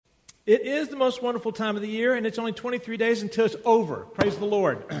It is the most wonderful time of the year, and it's only 23 days until it's over. Praise the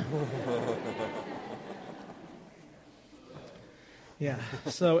Lord. Yeah,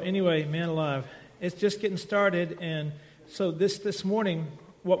 so anyway, man alive, it's just getting started, and so this morning,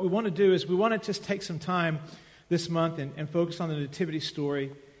 what we want to do is we want to just take some time this month and focus on the nativity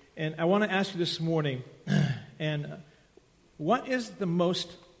story, and I want to ask you this morning, and what is the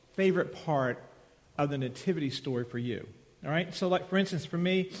most favorite part of the nativity story for you? All right, so like for instance, for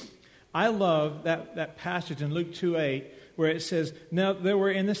me, I love that passage in Luke 2:8 where it says, "Now there were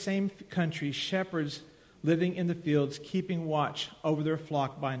in the same country shepherds living in the fields, keeping watch over their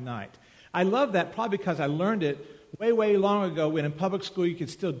flock by night." I love that probably because I learned it way, way long ago when in public school you could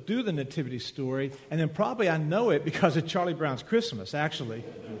still do the nativity story, and then probably I know it because of Charlie Brown's Christmas, actually,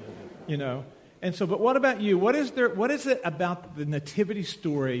 you know. And so, but what about you? What is it about the nativity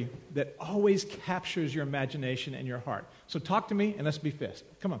story that always captures your imagination and your heart? So talk to me and let's be fist.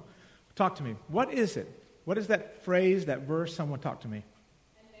 Come on, talk to me. What is it? What is that phrase, that verse? Someone talk to me.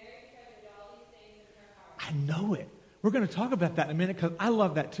 I know it. We're going to talk about that in a minute because I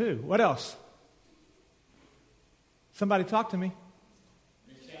love that too. What else? Somebody talk to me.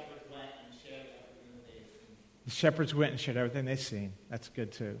 The shepherds went and shared everything they've seen. That's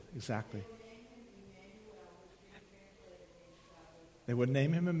good too. Exactly. They would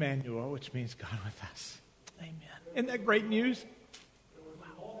name him Emmanuel, which means God with us. Amen. Isn't that great news?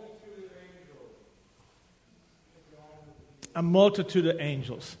 A multitude of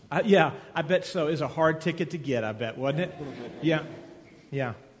angels. Yeah, I bet so. It's a hard ticket to get, I bet, wasn't it?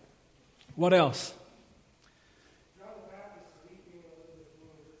 Yeah. What else?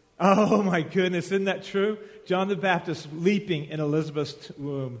 Oh, my goodness. Isn't that true? John the Baptist leaping in Elizabeth's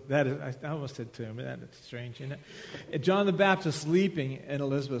womb. That is, I almost said tomb. That's strange, isn't it? John the Baptist leaping in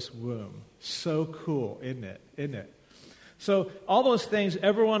Elizabeth's womb. So cool, isn't it? Isn't it? So all those things,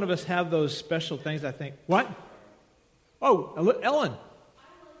 every one of us have those special things, I think. What? Oh, Ellen.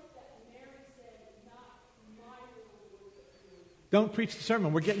 Don't preach the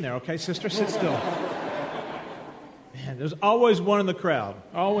sermon. We're getting there, okay? Sister, sit still. Man, there's always one in the crowd.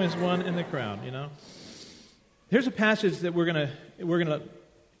 Always one in the crowd, you know. Here's a passage that we're gonna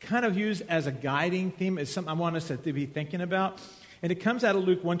kind of use as a guiding theme. It's something I want us to be thinking about. And it comes out of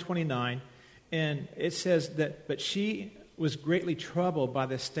Luke 1:29, and it says that, but she was greatly troubled by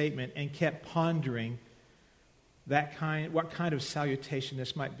this statement and kept pondering what kind of salutation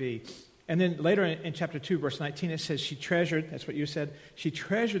this might be. And then later in chapter 2, verse 19, it says she treasured, that's what you said, she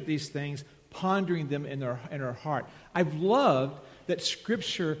treasured these things, pondering them in her heart. I've loved that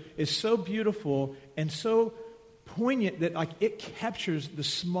Scripture is so beautiful and so poignant that like it captures the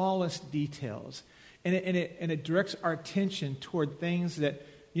smallest details. And it directs our attention toward things that,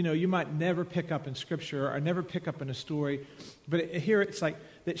 you know, you might never pick up in Scripture or never pick up in a story. But here it's like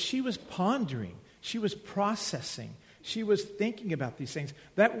that she was pondering. She was processing. She was thinking about these things.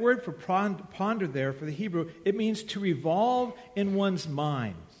 That word for ponder there, for the Hebrew, it means to revolve in one's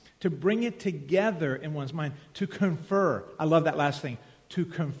mind, to bring it together in one's mind, to confer. I love that last thing, to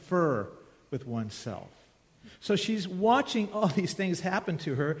confer with oneself. So she's watching all these things happen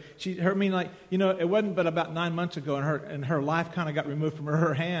to her. It wasn't but about 9 months ago, and her life kind of got removed from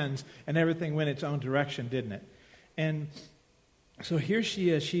her hands, and everything went its own direction, didn't it? And so here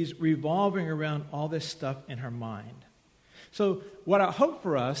she is. She's revolving around all this stuff in her mind. So what I hope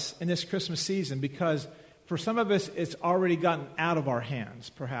for us in this Christmas season, because for some of us it's already gotten out of our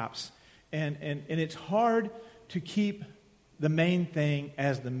hands, perhaps, and it's hard to keep the main thing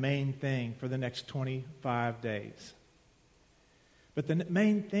as the main thing for the next 25 days. But the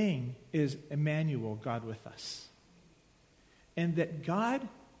main thing is Emmanuel, God with us. And that God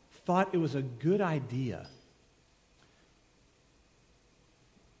thought it was a good idea,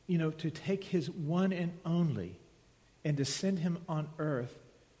 you know, to take his one and only and to send him on earth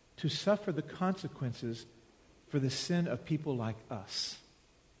to suffer the consequences for the sin of people like us.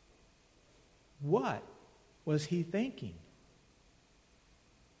 What was he thinking?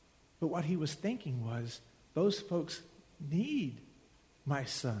 But what he was thinking was, those folks need my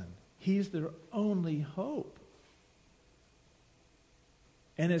son. He's their only hope.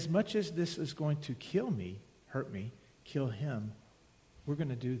 And as much as this is going to kill me, hurt me, kill him, we're going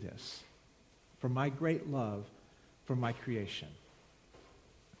to do this for my great love for my creation.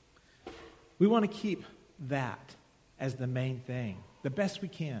 We want to keep that as the main thing, the best we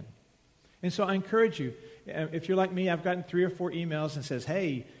can. And so I encourage you, if you're like me, I've gotten 3 or 4 emails and says,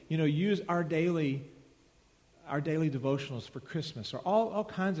 hey, you know, use our daily devotionals for Christmas, or all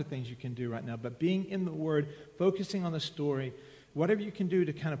kinds of things you can do right now. But being in the Word, focusing on the story, whatever you can do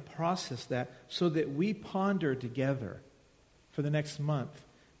to kind of process that so that we ponder together for the next month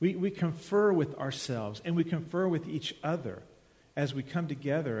We confer with ourselves and we confer with each other as we come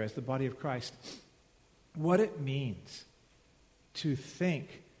together as the body of Christ. What it means to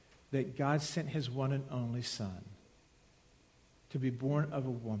think that God sent his one and only Son to be born of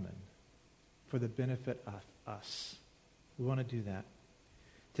a woman for the benefit of us. We want to do that.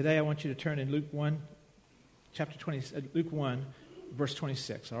 Today I want you to turn in Luke 1, Luke 1, verse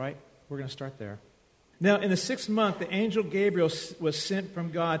 26, all right? We're going to start there. Now, in the 6th month, the angel Gabriel was sent from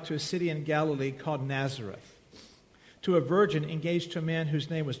God to a city in Galilee called Nazareth, to a virgin engaged to a man whose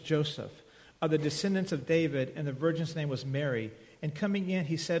name was Joseph, of the descendants of David, and the virgin's name was Mary. And coming in,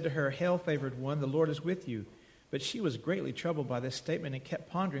 he said to her, "Hail, favored one, the Lord is with you." But she was greatly troubled by this statement and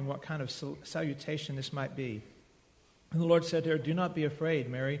kept pondering what kind of salutation this might be. And the Lord said to her, "Do not be afraid,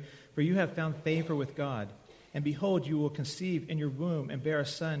 Mary, for you have found favor with God. And behold, you will conceive in your womb and bear a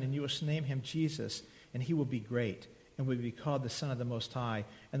son, and you will name him Jesus, and he will be great, and will be called the Son of the Most High.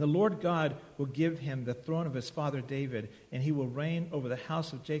 And the Lord God will give him the throne of his father David, and he will reign over the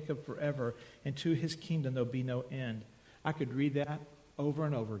house of Jacob forever, and to his kingdom there will be no end." I could read that over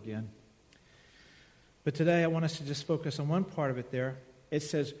and over again. But today I want us to just focus on one part of it there. It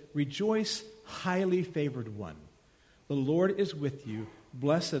says, "Rejoice, highly favored one. The Lord is with you.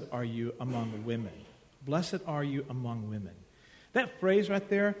 Blessed are you among women." Blessed are you among women. That phrase right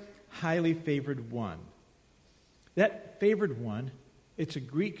there, highly favored one. That favored one, it's a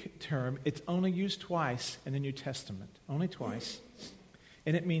Greek term. It's only used twice in the New Testament. Only twice.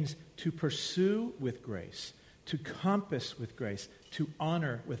 And it means to pursue with grace, to compass with grace, to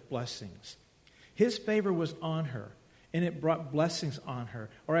honor with blessings. His favor was on her, and it brought blessings on her.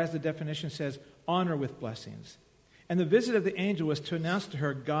 Or as the definition says, honor with blessings. And the visit of the angel was to announce to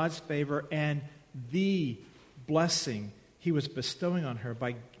her God's favor and the blessing he was bestowing on her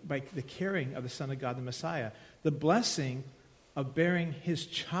by the carrying of the Son of God, the Messiah. The blessing of bearing his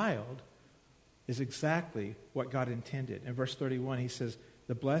child is exactly what God intended. In verse 31, he says,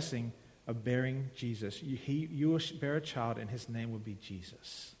 the blessing of bearing Jesus. You will bear a child, and his name will be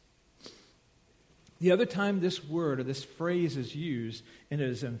Jesus. The other time this word or this phrase is used, and it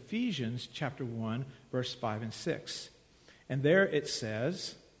is in Ephesians chapter 1, verse 5 and 6. And there it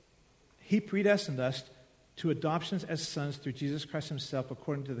says, "He predestined us to adoptions as sons through Jesus Christ himself,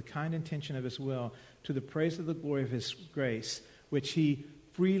 according to the kind intention of his will, to the praise of the glory of his grace, which he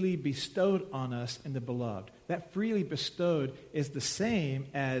freely bestowed on us in the beloved." That freely bestowed is the same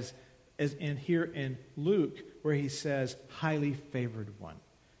as in here in Luke, where he says, highly favored one.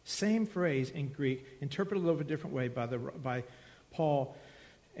 Same phrase in Greek, interpreted a little bit different way by Paul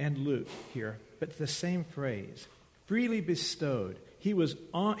and Luke here, but the same phrase. Freely bestowed. He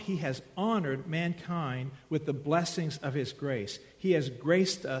has honored mankind with the blessings of his grace. He has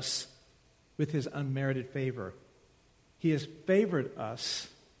graced us with his unmerited favor. He has favored us.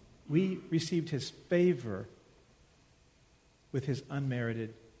 We received his favor with his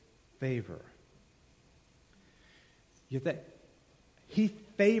unmerited favor. Yet that he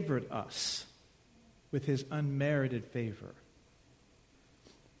favored us with his unmerited favor.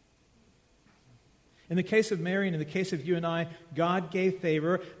 In the case of Mary and in the case of you and I, God gave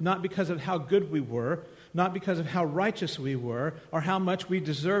favor not because of how good we were, not because of how righteous we were, or how much we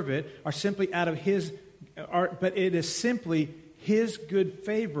deserve it, or simply out of but it is simply his good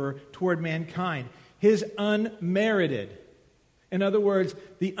favor toward mankind, his unmerited. In other words,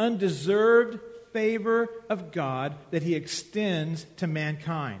 the undeserved favor of God that he extends to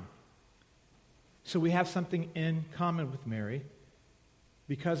mankind. So we have something in common with Mary.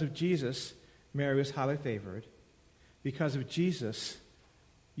 Because of Jesus, Mary was highly favored. Because of Jesus,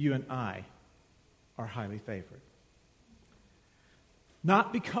 you and I are highly favored.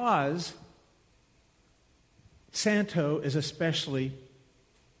 Not because Santo is especially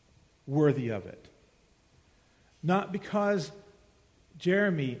worthy of it. Not because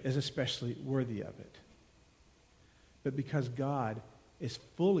Jeremy is especially worthy of it. But because God is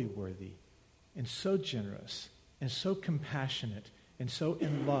fully worthy and so generous and so compassionate and so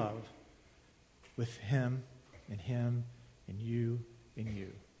in love with him and you and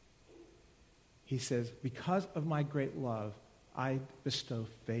you. He says, because of my great love, I bestow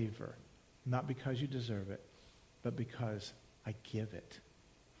favor. Not because you deserve it, but because I give it.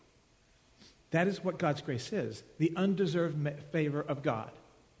 That is what God's grace is, the undeserved favor of God.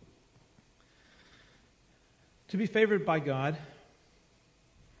 To be favored by God,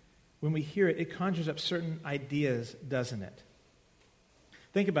 when we hear it, it conjures up certain ideas, doesn't it?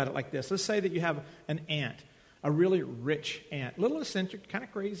 Think about it like this. Let's say that you have an aunt, a really rich aunt, a little eccentric, kind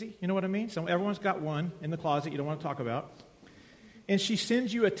of crazy, you know what I mean? So everyone's got one in the closet you don't want to talk about. And she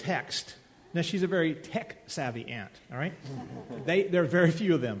sends you a text, Now, she's a very tech-savvy aunt, all right? There are very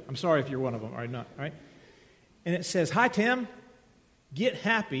few of them. I'm sorry if you're one of them, or not, all right? And it says, "Hi, Tim. Get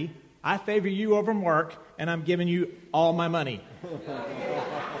happy. I favor you over Mark, and I'm giving you all my money."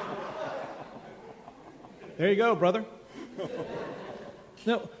 There you go, brother.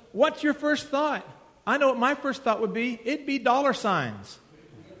 Now, what's your first thought? I know what my first thought would be. It'd be dollar signs.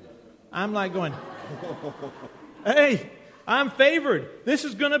 I'm like going, "Hey, I'm favored. This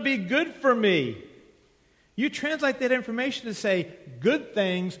is going to be good for me." You translate that information to say, good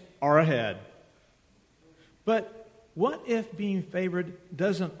things are ahead. But what if being favored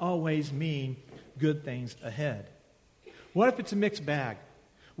doesn't always mean good things ahead? What if it's a mixed bag?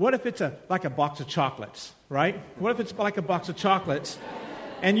 What if it's like a box of chocolates, right? What if it's like a box of chocolates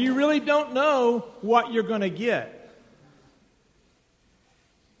and you really don't know what you're going to get?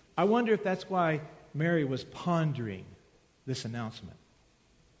 I wonder if that's why Mary was pondering this announcement.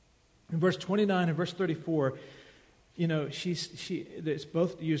 In verse 29 and verse 34, it's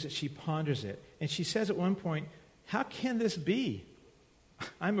both used that she ponders it. And she says at one point, "How can this be?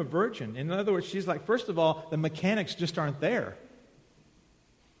 I'm a virgin." In other words, she's like, first of all, the mechanics just aren't there.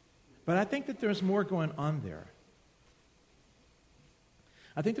 But I think that there's more going on there.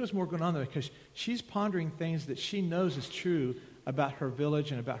 I think there's more going on there because she's pondering things that she knows is true about her village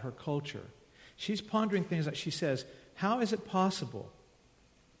and about her culture. She's pondering things that she says, how is it possible?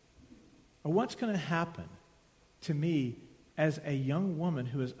 Or what's going to happen to me as a young woman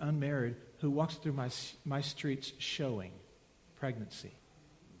who is unmarried who walks through my streets showing pregnancy?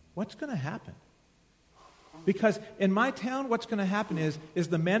 What's going to happen? Because in my town, what's going to happen is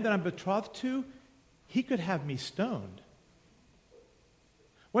the man that I'm betrothed to, he could have me stoned.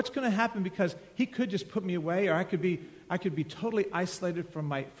 What's going to happen because he could just put me away, or I could be totally isolated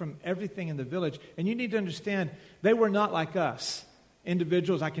from everything in the village. And you need to understand, they were not like us,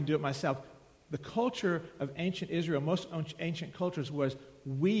 individuals. I can do it myself. The culture of ancient Israel, most ancient cultures, was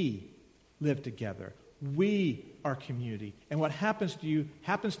we live together. We are community. And what happens to you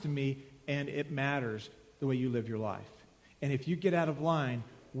happens to me, and it matters the way you live your life. And if you get out of line,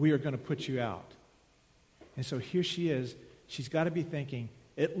 we are going to put you out. And so here she is. She's got to be thinking,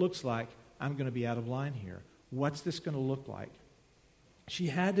 it looks like I'm going to be out of line here. What's this going to look like? She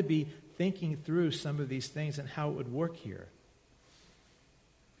had to be thinking through some of these things and how it would work here.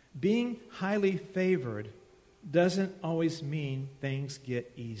 Being highly favored doesn't always mean things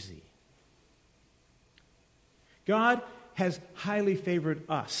get easy. God has highly favored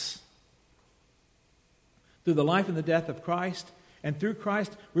us. Through the life and the death of Christ, and through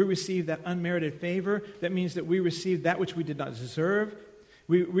Christ, we receive that unmerited favor. That means that we receive that which we did not deserve.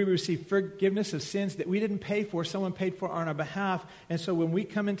 We receive forgiveness of sins that we didn't pay for. Someone paid for on our behalf. And so when we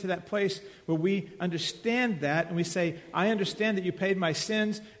come into that place where we understand that and we say, I understand that you paid my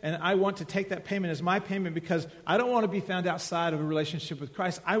sins and I want to take that payment as my payment because I don't want to be found outside of a relationship with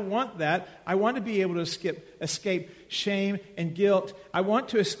Christ. I want that. I want to be able to escape shame and guilt. I want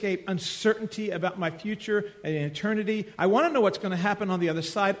to escape uncertainty about my future and eternity. I want to know what's going to happen on the other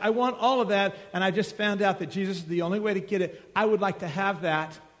side. I want all of that. And I just found out that Jesus is the only way to get it. I would like to have that.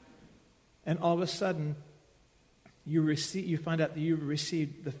 And all of a sudden, you find out that you've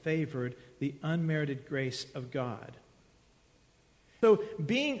received the favored, the unmerited grace of God. So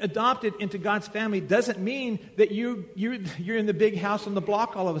being adopted into God's family doesn't mean that you're in the big house on the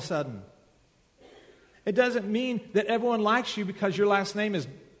block all of a sudden. It doesn't mean that everyone likes you because your last name is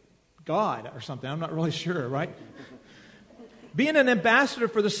God or something. I'm not really sure, right? Being an ambassador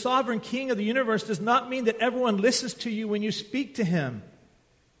for the sovereign King of the universe does not mean that everyone listens to you when you speak to him.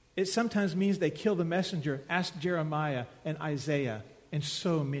 It sometimes means they kill the messenger. Ask Jeremiah and Isaiah and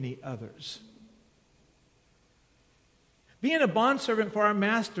so many others. Being a bondservant for our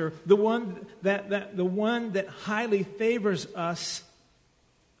master, the one that highly favors us,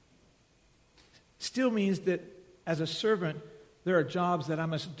 still means that as a servant, there are jobs that I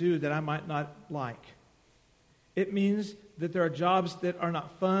must do that I might not like. It means that there are jobs that are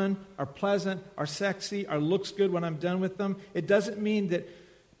not fun, are pleasant, are sexy, are looks good when I'm done with them. It doesn't mean that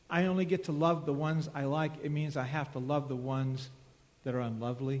I only get to love the ones I like. It means I have to love the ones that are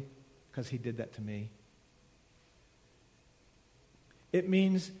unlovely because he did that to me. It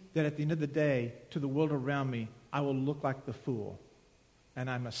means that at the end of the day, to the world around me, I will look like the fool, and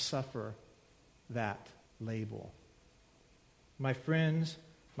I must suffer that label. My friends,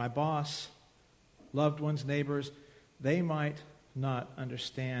 my boss, loved ones, neighbors, they might not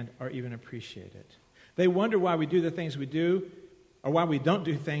understand or even appreciate it. They wonder why we do the things we do, or why we don't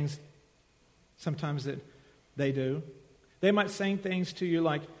do things sometimes that they do. They might say things to you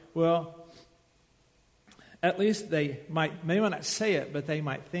like, well, At least they might not say it, but they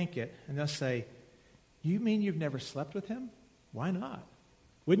might think it. And they'll say, you mean you've never slept with him? Why not?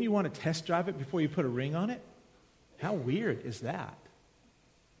 Wouldn't you want to test drive it before you put a ring on it? How weird is that?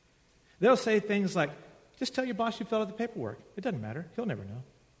 They'll say things like, just tell your boss you filled out the paperwork. It doesn't matter. He'll never know.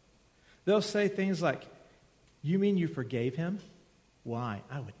 They'll say things like, you mean you forgave him? Why?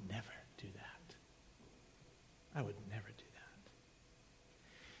 I would never do that. I would never do that.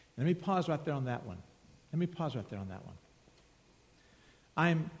 Let me pause right there on that one.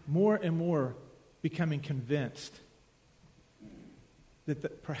 I'm more and more becoming convinced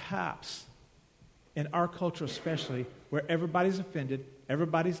that perhaps in our culture especially, where everybody's offended,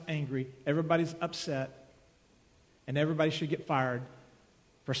 everybody's angry, everybody's upset, and everybody should get fired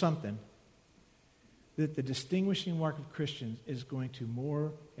for something, that the distinguishing mark of Christians is going to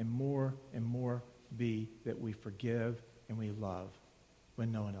more and more and more be that we forgive and we love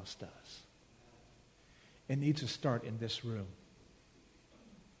when no one else does. It needs to start in this room.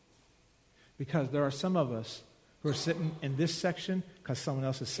 Because there are some of us who are sitting in this section because someone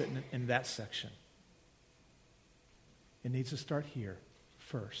else is sitting in that section. It needs to start here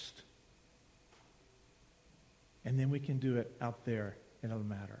first. And then we can do it out there, and it'll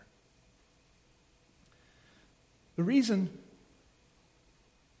matter. The reason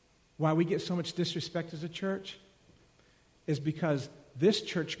why we get so much disrespect as a church is because this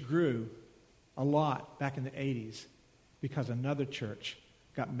church grew a lot back in the 80s because another church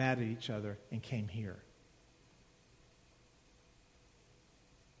got mad at each other and came here.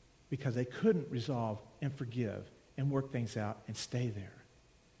 Because they couldn't resolve and forgive and work things out and stay there.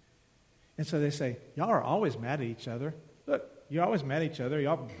 And so they say, y'all are always mad at each other. Look, you're always mad at each other.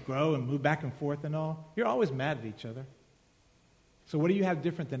 Y'all grow and move back and forth and all. You're always mad at each other. So what do you have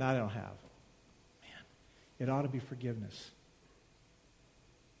different than I don't have? Man, it ought to be forgiveness.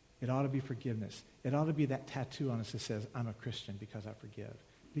 It ought to be forgiveness. It ought to be that tattoo on us that says, I'm a Christian because I forgive.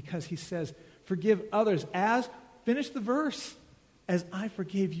 Because he says, forgive others as, finish the verse, as I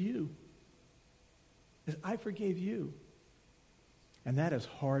forgave you. As I forgave you. And that is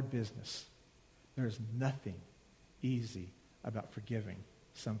hard business. There is nothing easy about forgiving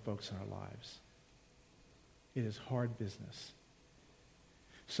some folks in our lives. It is hard business.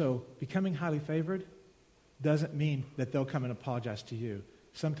 So becoming highly favored doesn't mean that they'll come and apologize to you.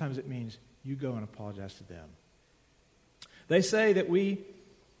 Sometimes it means you go and apologize to them. They say that we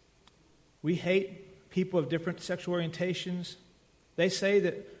hate people of different sexual orientations. They say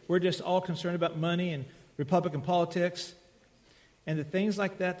that we're just all concerned about money and Republican politics. And the things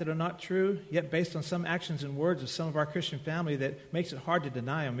like that are not true, yet based on some actions and words of some of our Christian family that makes it hard to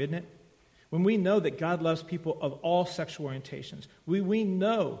deny them, isn't it? When we know that God loves people of all sexual orientations, we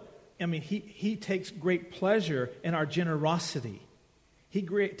know, He takes great pleasure in our generosity. He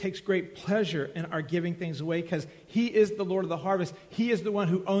takes great pleasure in our giving things away because He is the Lord of the harvest. He is the one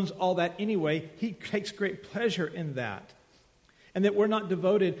who owns all that anyway. He takes great pleasure in that. And that we're not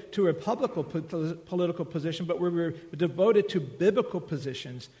devoted to a political position, but we're devoted to biblical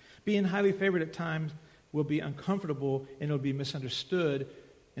positions. Being highly favored at times will be uncomfortable and it'll be misunderstood.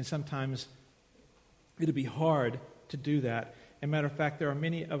 And sometimes it'll be hard to do that. As a matter of fact, there are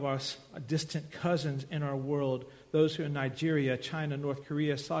many of us distant cousins in our world, those who are in Nigeria, China, North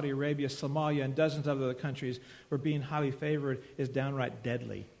Korea, Saudi Arabia, Somalia, and dozens of other countries where being highly favored is downright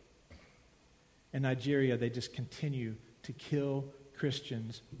deadly. In Nigeria, they just continue to kill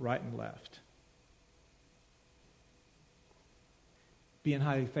Christians right and left. Being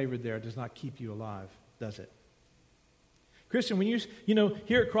highly favored there does not keep you alive, does it? Christian, when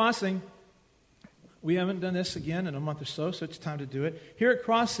here at Crossing, we haven't done this again in a month or so it's time to do it. Here at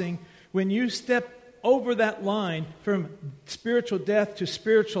Crossing, when you step over that line from spiritual death to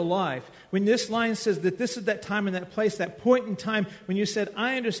spiritual life, when this line says that this is that time and that place, that point in time when you said,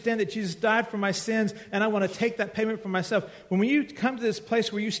 I understand that Jesus died for my sins and I want to take that payment for myself. When you come to this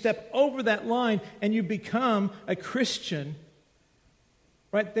place where you step over that line and you become a Christian,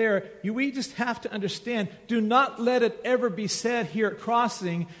 right there, we just have to understand, do not let it ever be said here at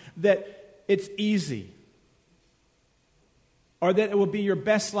Crossing that it's easy or that it will be your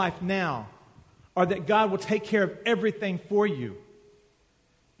best life now, or that God will take care of everything for you.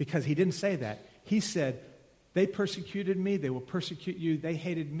 Because He didn't say that. He said, they persecuted me, they will persecute you. They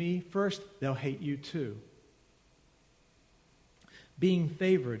hated me first, they'll hate you too. Being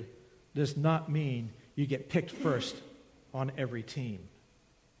favored does not mean you get picked first on every team.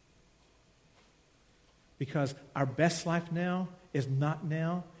 Because our best life now is not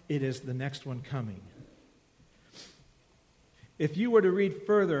now, it is the next one coming. If you were to read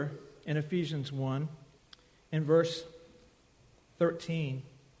further in Ephesians 1, in verse 13,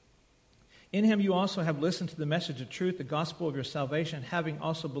 In him you also have listened to the message of truth, the gospel of your salvation, having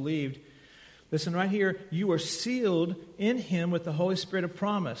also believed. Listen right here. You are sealed in him with the Holy Spirit of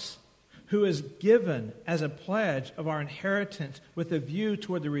promise, who is given as a pledge of our inheritance with a view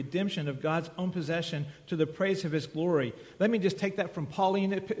toward the redemption of God's own possession to the praise of his glory. Let me just take that from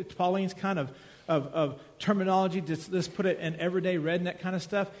Pauline's kind of terminology. Let's put it in everyday redneck kind of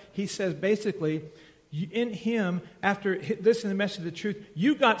stuff. He says basically, in him, after listening to the message of the truth,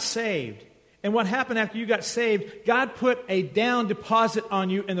 you got saved. And what happened after you got saved, God put a down deposit on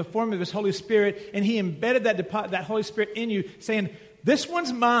you in the form of his Holy Spirit, and he embedded that Holy Spirit in you, saying, this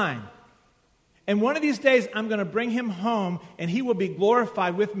one's mine. And one of these days, I'm going to bring him home, and he will be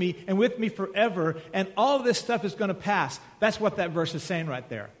glorified with me and with me forever, and all of this stuff is going to pass. That's what that verse is saying right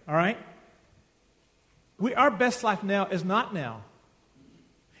there, all right? Our best life now is not now.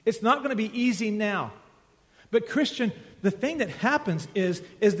 It's not going to be easy now. But Christian, the thing that happens is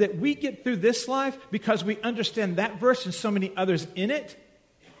that we get through this life because we understand that verse and so many others in it.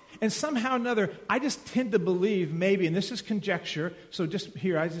 And somehow or another, I just tend to believe maybe, and this is conjecture, so just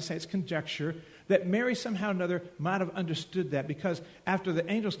here I just say it's conjecture, that Mary somehow or another might have understood that, because after the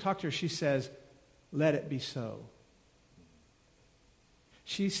angels talked to her, she says, let it be so.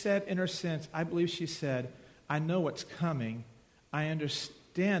 She said in her sense, I believe she said, I know what's coming. I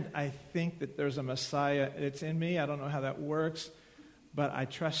understand. I think that there's a Messiah. It's in me. I don't know how that works, but I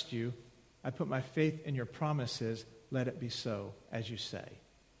trust you. I put my faith in your promises. Let it be so, as you say.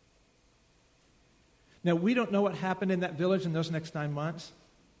 Now, we don't know what happened in that village in those next 9 months.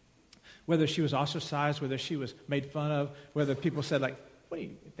 Whether she was ostracized, whether she was made fun of, whether people said, like, what do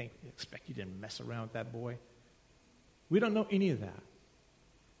you think? You expect you didn't mess around with that boy? We don't know any of that.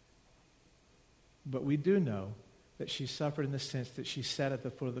 But we do know that she suffered in the sense that she sat at the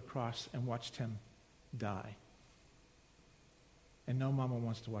foot of the cross and watched him die. And no mama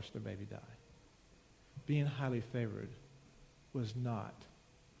wants to watch their baby die. Being highly favored was not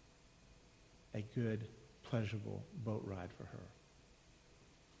a good, pleasurable boat ride for her.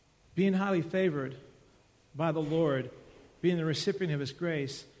 Being highly favored by the Lord, being the recipient of his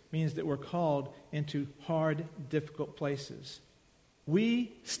grace, means that we're called into hard, difficult places.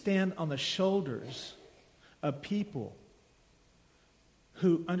 We stand on the shoulders of people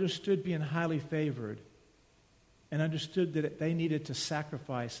who understood being highly favored and understood that they needed to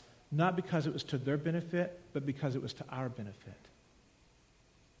sacrifice, not because it was to their benefit, but because it was to our benefit.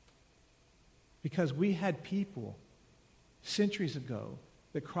 Because we had people centuries ago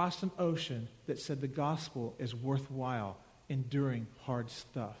that crossed an ocean that said the gospel is worthwhile enduring hard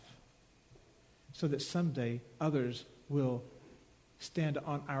stuff, so that someday others will stand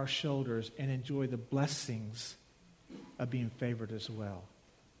on our shoulders and enjoy the blessings of being favored as well.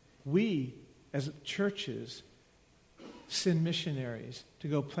 We, as churches, send missionaries to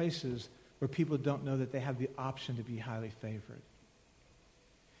go places where people don't know that they have the option to be highly favored.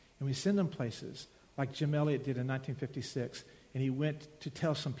 And we send them places like Jim Elliot did in 1956, and he went to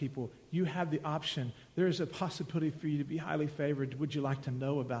tell some people, you have the option. There is a possibility for you to be highly favored. Would you like to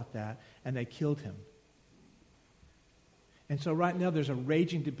know about that? And they killed him. And so right now there's a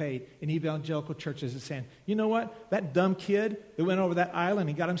raging debate in evangelical churches that's saying, you know what? That dumb kid that went over that island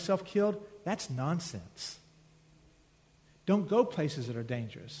and got himself killed, that's nonsense. Don't go places that are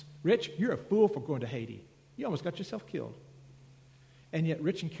dangerous. Rich, you're a fool for going to Haiti. You almost got yourself killed. And yet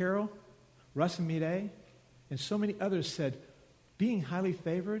Rich and Carol, Russ and Mide, and so many others said, being highly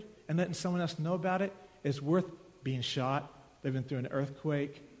favored and letting someone else know about it is worth being shot, living through an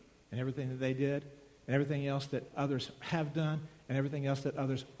earthquake, and everything that they did, and everything else that others have done, and everything else that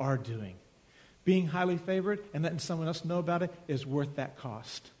others are doing. Being highly favored and letting someone else know about it is worth that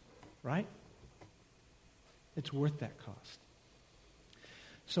cost, right? It's worth that cost.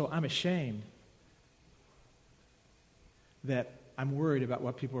 So I'm ashamed that I'm worried about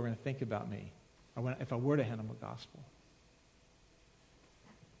what people are going to think about me if I were to hand them the gospel.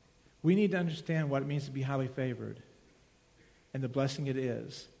 We need to understand what it means to be highly favored and the blessing it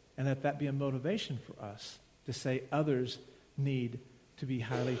is, and let that be a motivation for us to say others need to be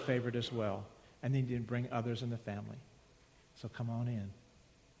highly favored as well, and they need to bring others in the family. So come on in.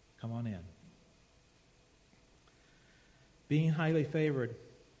 Come on in. Being highly favored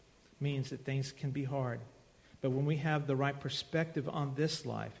means that things can be hard. But when we have the right perspective on this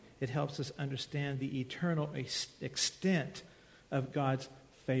life, it helps us understand the eternal extent of God's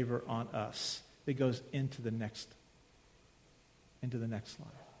favor on us that goes into the next life.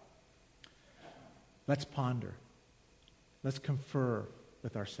 Let's ponder. Let's confer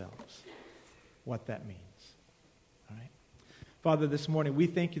with ourselves what that means. All right? Father, this morning we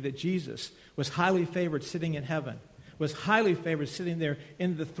thank you that Jesus was highly favored sitting in heaven. was highly favored sitting there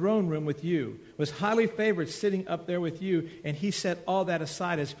in the throne room with you, was highly favored sitting up there with you, and he set all that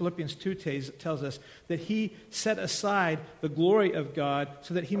aside, as Philippians 2 tells us, that he set aside the glory of God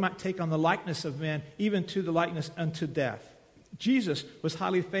so that he might take on the likeness of man, even to the likeness unto death. Jesus was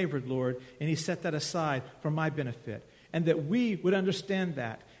highly favored, Lord, and he set that aside for my benefit. And that we would understand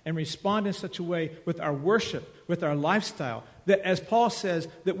that and respond in such a way with our worship, with our lifestyle, that, as Paul says,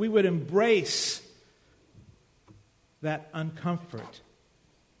 that we would embrace that uncomfort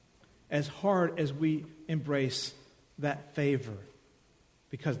as hard as we embrace that favor,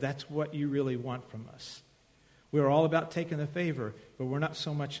 because that's what you really want from us. We're all about taking the favor, but we're not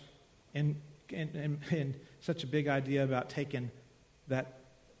so much in such a big idea about taking that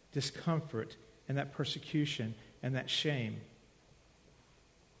discomfort and that persecution and that shame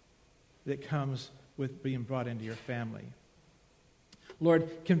that comes with being brought into your family. Lord,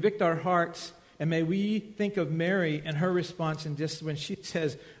 convict our hearts, and may we think of Mary and her response, and just when she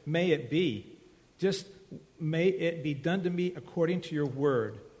says, may it be, just may it be done to me according to your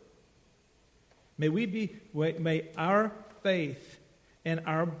word. May our faith and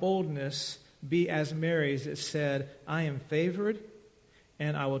our boldness be as Mary's that said, I am favored,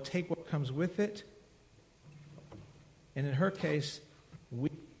 and I will take what comes with it. And in her case,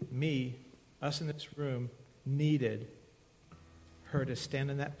 us in this room, needed her to stand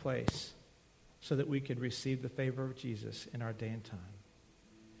in that place so that we could receive the favor of Jesus in our day and time.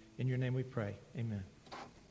 In your name we pray. Amen.